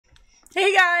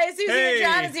Hey guys, Susan and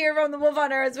Travis here from the Wolf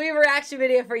Hunters. We have a reaction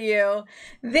video for you.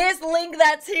 This link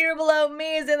that's here below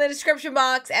me is in the description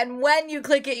box, and when you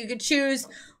click it, you can choose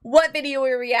what video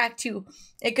we react to.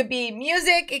 It could be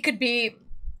music, it could be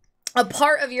a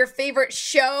part of your favorite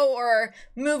show or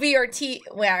movie or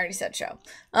well, I already said show.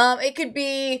 It could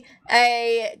be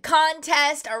a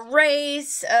contest, a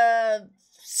race, a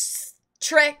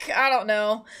trick, I don't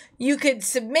know. You could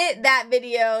submit that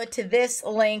video to this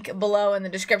link below in the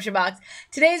description box.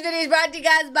 Today's video is brought to you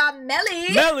guys by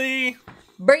Melly.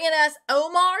 Bringing us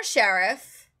Omar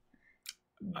Sheriff.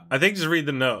 I think just read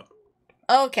the note.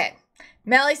 Okay.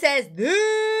 Melly says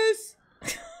this.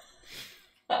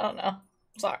 I don't know.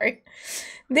 Sorry.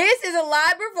 This is a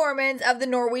live performance of the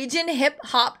Norwegian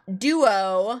hip-hop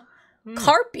duo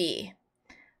Karpe.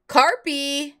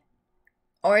 Karpe,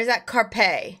 or is that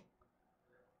Karpe?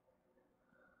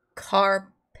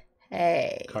 Karpe,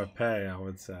 I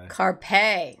would say.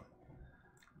 Karpe.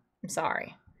 I'm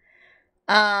sorry.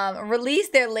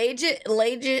 Released their latest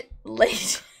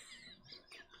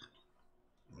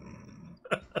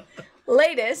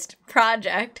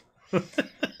project,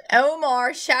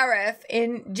 Omar Sheriff,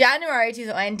 in January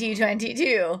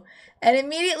 2022, and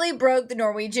immediately broke the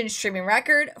Norwegian streaming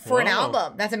record for an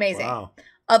album. That's amazing. Wow.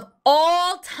 Of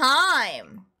all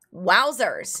time.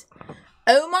 Wowzers.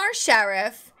 Omar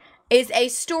Sheriff is a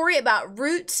story about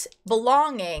roots,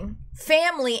 belonging,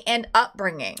 family, and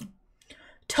upbringing,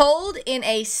 told in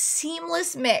a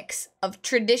seamless mix of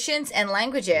traditions and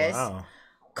languages. Wow.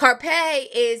 Karpe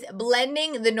is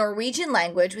blending the Norwegian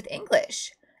language with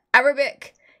English,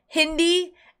 Arabic,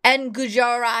 Hindi, and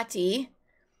Gujarati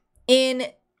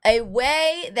in a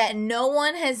way that no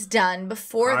one has done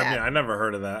before them. I never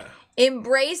heard of that.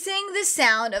 Embracing the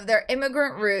sound of their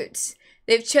immigrant roots,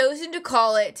 they've chosen to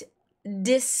call it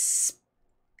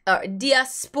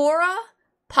diaspora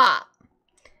pop.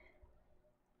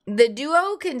 The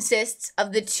duo consists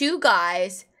of the two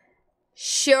guys,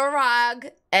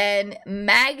 Shirag and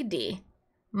Magdi.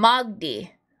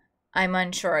 I'm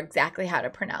unsure exactly how to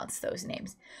pronounce those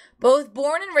names. Both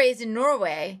born and raised in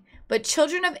Norway, but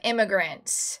children of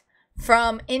immigrants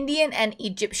from Indian and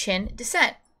Egyptian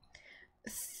descent.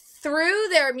 Through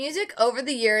their music over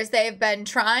the years, they have been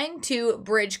trying to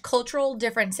bridge cultural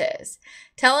differences,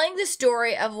 telling the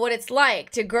story of what it's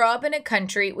like to grow up in a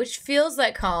country which feels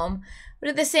like home, but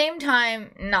at the same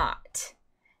time, not.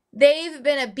 They've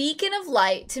been a beacon of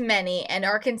light to many and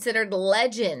are considered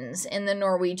legends in the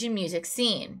Norwegian music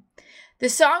scene. The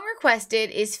song requested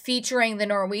is featuring the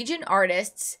Norwegian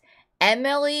artists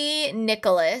Emily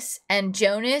Nicholas and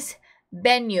Jonas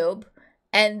Benjob,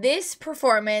 and this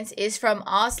performance is from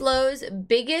Oslo's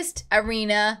biggest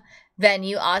arena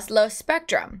venue, Oslo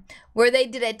Spectrum, where they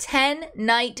did a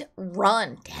 10-night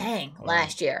run,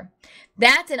 last year.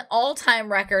 That's an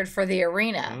all-time record for the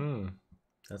arena.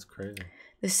 That's crazy.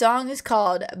 The song is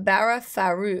called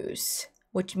FAIRUZ,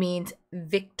 which means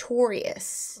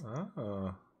victorious.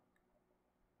 Oh.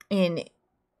 In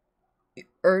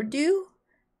Urdu,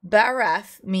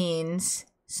 BARAF means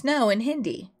snow in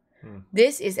Hindi.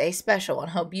 This is a special one.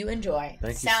 Hope you enjoy.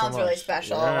 Thank you Sounds so much. really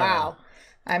special. Yeah. Wow.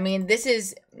 I mean, this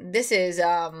is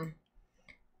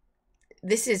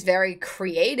very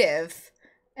creative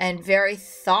and very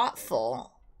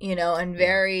thoughtful, you know, and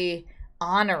very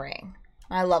honoring.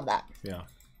 I love that. Yeah.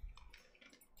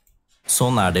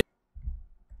 Sånn det.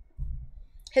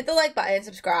 Hit the like button,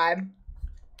 subscribe.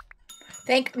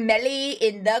 Thank Melly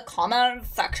in the comment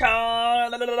section.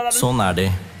 Sånn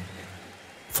de.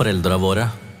 Foreldra våre,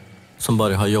 som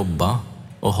bare har jobbet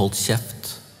og holdt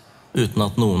kjeft, uten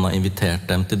at noen har invitert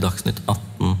dem til Dagsnytt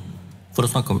 18 for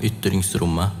å snakke om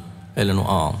ytringsrommet eller noe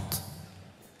annet.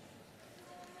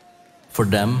 For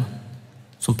dem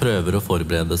som prøver å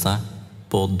forberede seg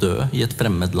på å dø i et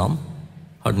fremmed land,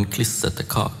 har den klissete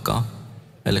kaka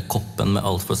eller koppen med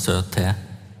alt for søt te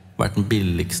vært den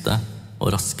billigste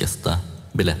og raskeste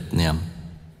billetten hjem.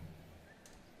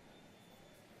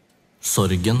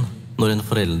 Sorgen når en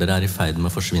forelder er i ferd med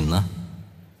å forsvinne,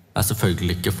 er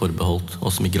selvfølgelig ikke forbeholdt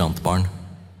oss migrantbarn,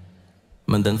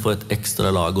 men den får et ekstra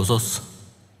lag hos oss,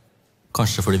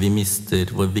 kanskje fordi vi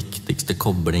mister vår viktigste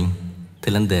kobling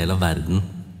til en del av verden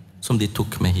som de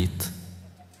tok med hit.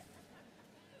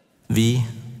 Vi,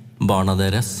 barna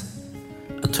deres,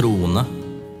 er troende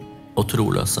og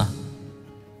troløse,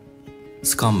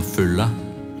 skamfulle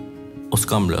og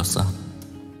skamløse,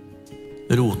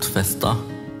 rotfesta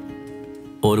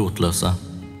og rotløse.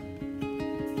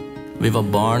 Vi var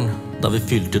barn da vi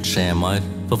fylte ut skjemaer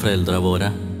for foreldre våre,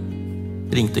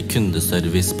 ringte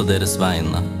kundeservice på deres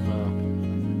vegne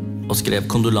og skrev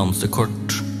kondolansekort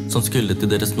som skulle til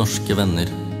deres norske venner.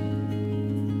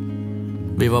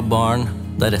 Vi var barn,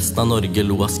 der resten av Norge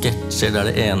lo av sketsjer der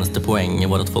det eneste poenget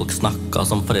var at folk snakket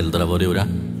som foreldre våre gjorde.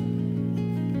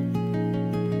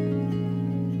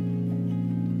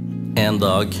 En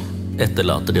dag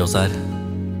etterlater de oss her,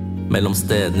 mellom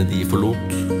stedene de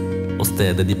forlot, og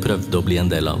stedet de prøvde å bli en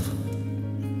del av.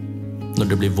 Når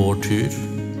det blir vår tur,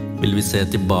 vil vi se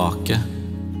tilbake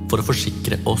for å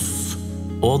forsikre oss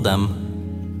og dem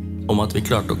om at vi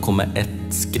klarte å komme ett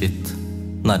skritt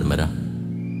nærmere.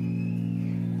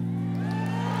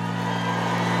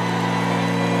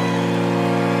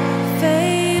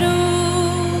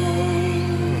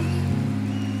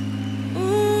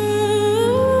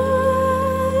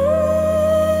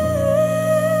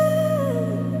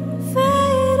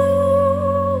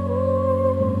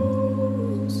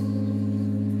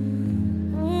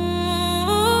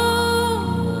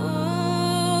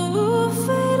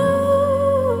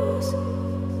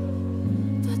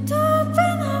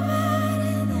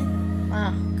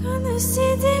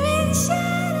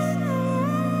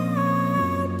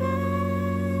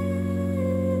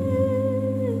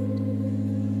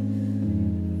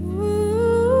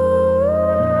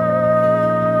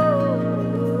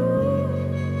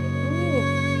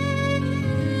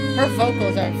 Her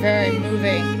vocals are very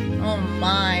moving. Oh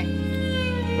my.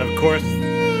 And of course,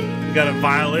 you got a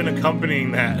violin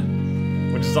accompanying that,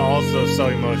 which is also so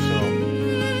emotional.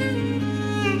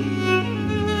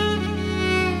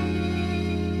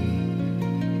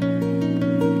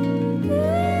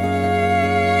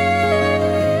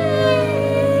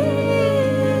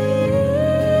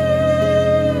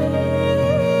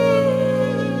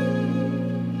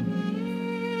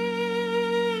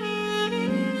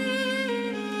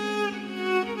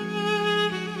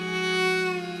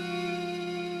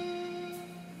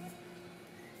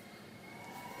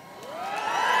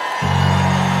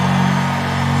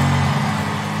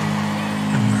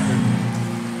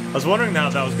 I was wondering how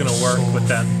that was going to work with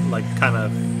that, like, kind of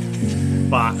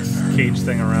box cage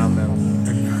thing around them.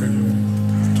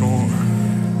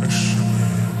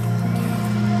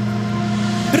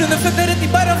 Brune føtter i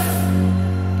baraf.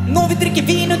 Nå vi drikker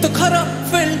vin ut og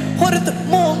karaffel. Hårete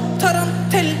må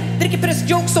tarantell. Drikker press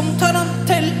joke som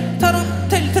tarantell.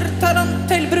 Tarantell,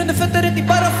 tarantell. Brune føtter i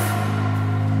baraf.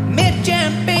 Mer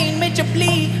champagne, mer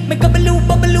chablis. Med gabbelo,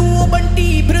 babbelo og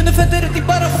bandi. Brune føtter i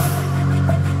baraf.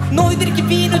 Nå vi drikker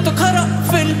vin ut og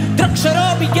karaffel. Drakk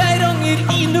sharab i Geiranger.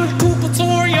 I 02 på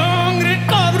tår. Jeg angrer.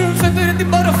 Brune føtter i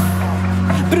baraf.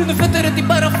 Brune føtter i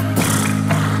baraf.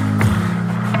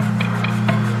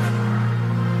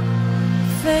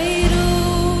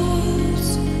 FAIRUZ,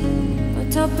 på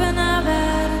toppen av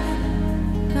verden.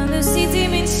 Kan du si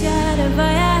til min kjære hva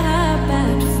jeg har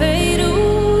vært?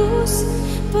 FAIRUZ,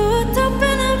 på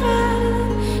toppen av verden.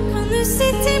 Kan du si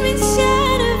til min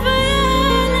kjære hva jeg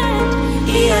har lært?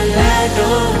 Vi har lært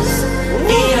oss,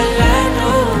 vi har lært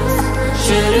oss.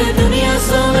 Kjøre dunia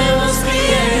som en vanskelig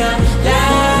er.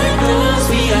 Lært oss,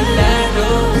 vi har lært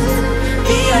oss.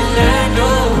 Vi har lært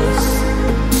oss.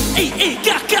 Ey,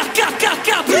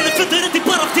 brune føtter i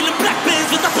baraf til en black bands.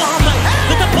 Vent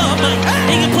deg på meg,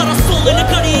 ingen parasoll eller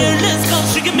karrierelens kan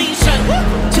skygge min skjerm.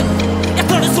 Jeg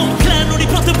tar det som klær når de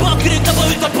prater bak ryggen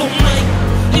bare ut på meg.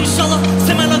 Inshallah,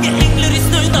 se meg lage engler i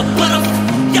snøen av baraf.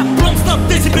 Jeg blomster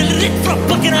decibel rett fra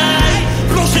bakken her.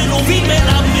 Blåser og vi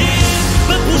mener mer.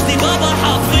 Men Bushti Baba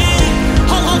Hafi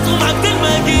halal som Abdel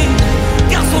Majid.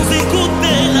 Garçon sin god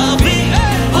del av vi.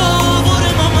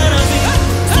 Våre mammer er vi.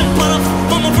 Som baraf,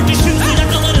 mamma 47 sier jeg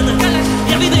kaller henne.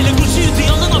 Jeg vil dele hvor skyt i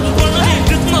alle nabobarna. Helt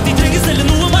uten at de trenger selv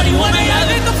noe marihuana. Jeg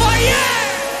vet da hva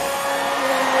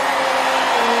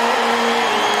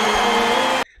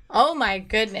Oh my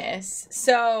goodness.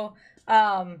 So,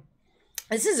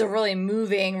 this is a really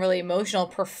moving, really emotional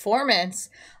performance.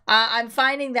 I'm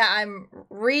finding that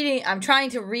I'm trying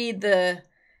to read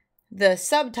the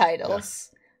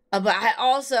subtitles, but I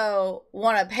also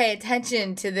want to pay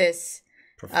attention to this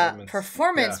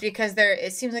performance because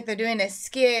it seems like they're doing a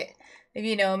skit,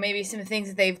 you know, maybe some things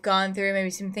that they've gone through, maybe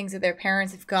some things that their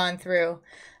parents have gone through.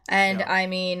 And I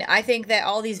mean, I think that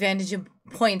all these vantage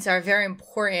points are very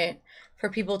important for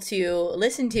people to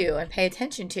listen to and pay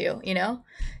attention to, you know?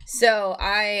 So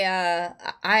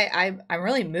I'm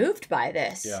really moved by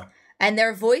this. Yeah. And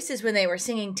their voices when they were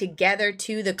singing together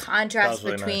too, the contrast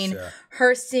really between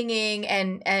her singing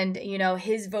and you know,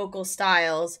 his vocal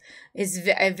styles is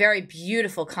a very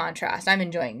beautiful contrast. I'm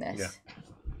enjoying this. Yeah.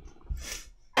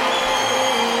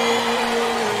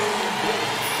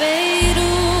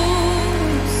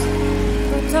 FAIRUZ,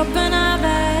 på toppen av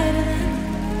verden.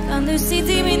 Kan du si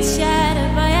til min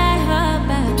kjære hva jeg har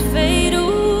vært?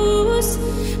 FAIRUZ,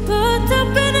 på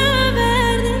toppen av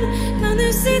verden. Kan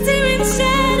du si til min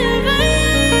kjære hva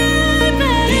jeg har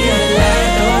vært?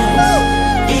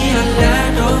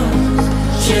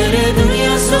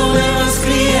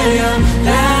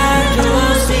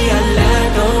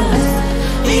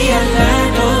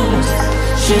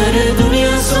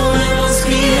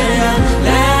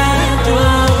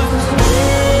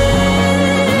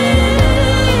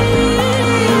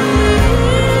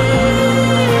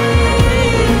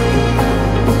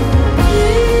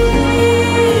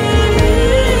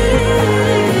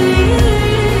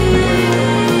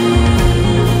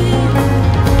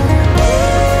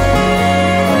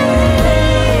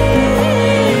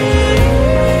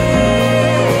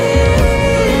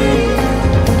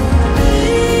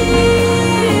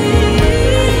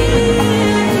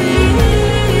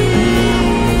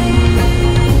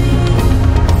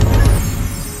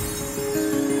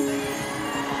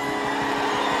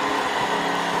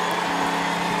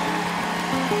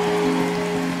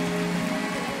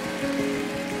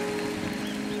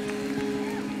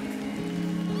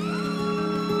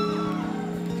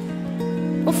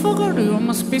 Hvorfor går du om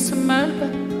å spise melbe?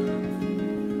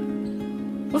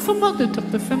 Hvorfor må du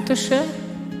tappe 5. skje?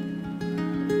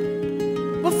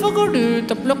 Hvorfor går du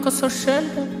ut av blokka så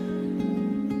sjelden?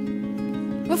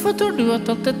 Hvorfor tror du at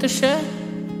alt dette skjer?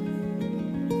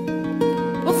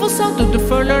 Hvorfor sa du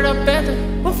føler deg bedre?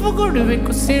 Hvorfor går du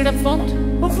ikke og sier det er vondt?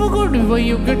 Hvorfor går du og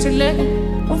jogger til legen?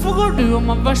 Hvorfor går du om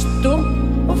man var så dum?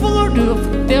 Hvorfor går du og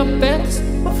får diabetes?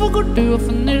 Hvorfor går du og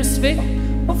får nyresvikt?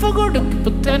 Hvorfor går du ikke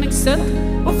på treningssenter?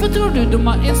 Hvorfor tror du må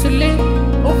ha insulin?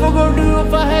 Hvorfor går du og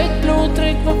får høyt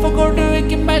blodtrykk? Hvorfor går du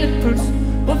ikke meldepuls?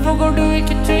 Hvorfor går du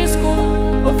ikke til skolen?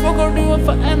 Hvorfor går du og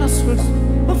får NS-svulst?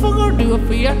 Hvorfor går du og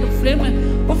får hjerteflimmer?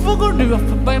 Hvorfor går du og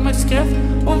får beimarkskreft?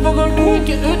 Hvorfor går du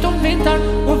ikke ut om vinteren?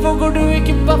 Hvorfor går du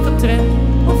ikke bare for tre?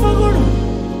 Hvorfor går du?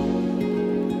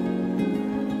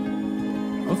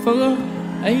 Hvorfor går du?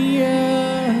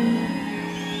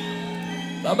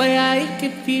 Baba, jeg er ikke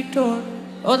et 4 år,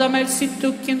 og da meldt sitt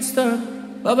og ikke en større.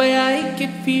 Baba, jeg er ikke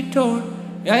et 4 år,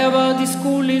 jeg var de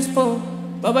skolelys på.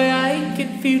 Baba, jeg er ikke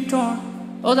et 4 år,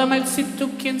 og da meldt sitt og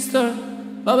ikke en større.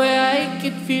 Baba, jeg er ikke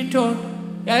et 4 år,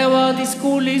 jeg var de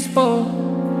skolelys på.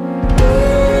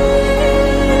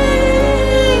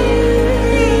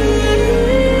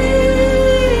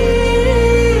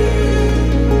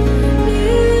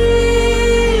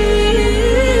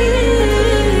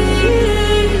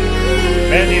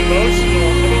 Man, the emotions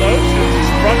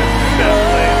just running through that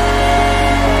place.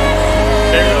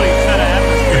 They really set an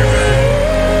atmosphere, man.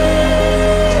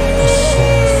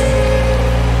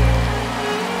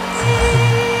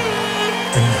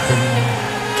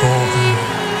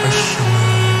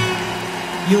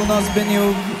 Jonas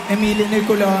Benjov, Emilie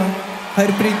Nicolas,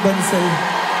 Herr Bansel.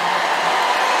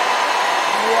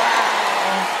 Wow.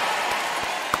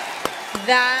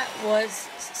 That was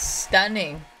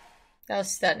stunning. That was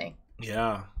stunning.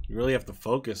 Yeah, you really have to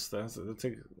focus.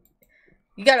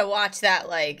 You gotta watch that,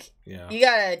 like, yeah. You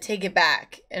gotta take it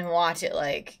back and watch it,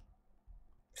 like,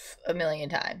 a million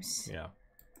times. Yeah.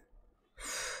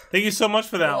 Thank you so much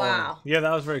for that Wow. one. Yeah,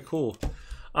 that was very cool.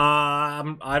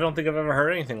 I don't think I've ever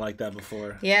heard anything like that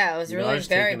before. Yeah, it was really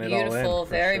very taking it all in, beautiful, for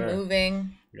very sure.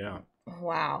 moving. Yeah.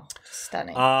 Wow,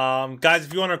 stunning. Guys,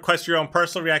 if you want to request your own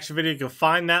personal reaction video, you can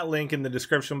find that link in the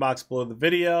description box below the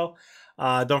video.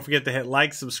 Don't forget to hit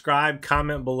like, subscribe,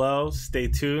 comment below. Stay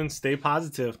tuned. Stay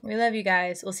positive. We love you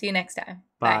guys. We'll see you next time.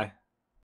 Bye.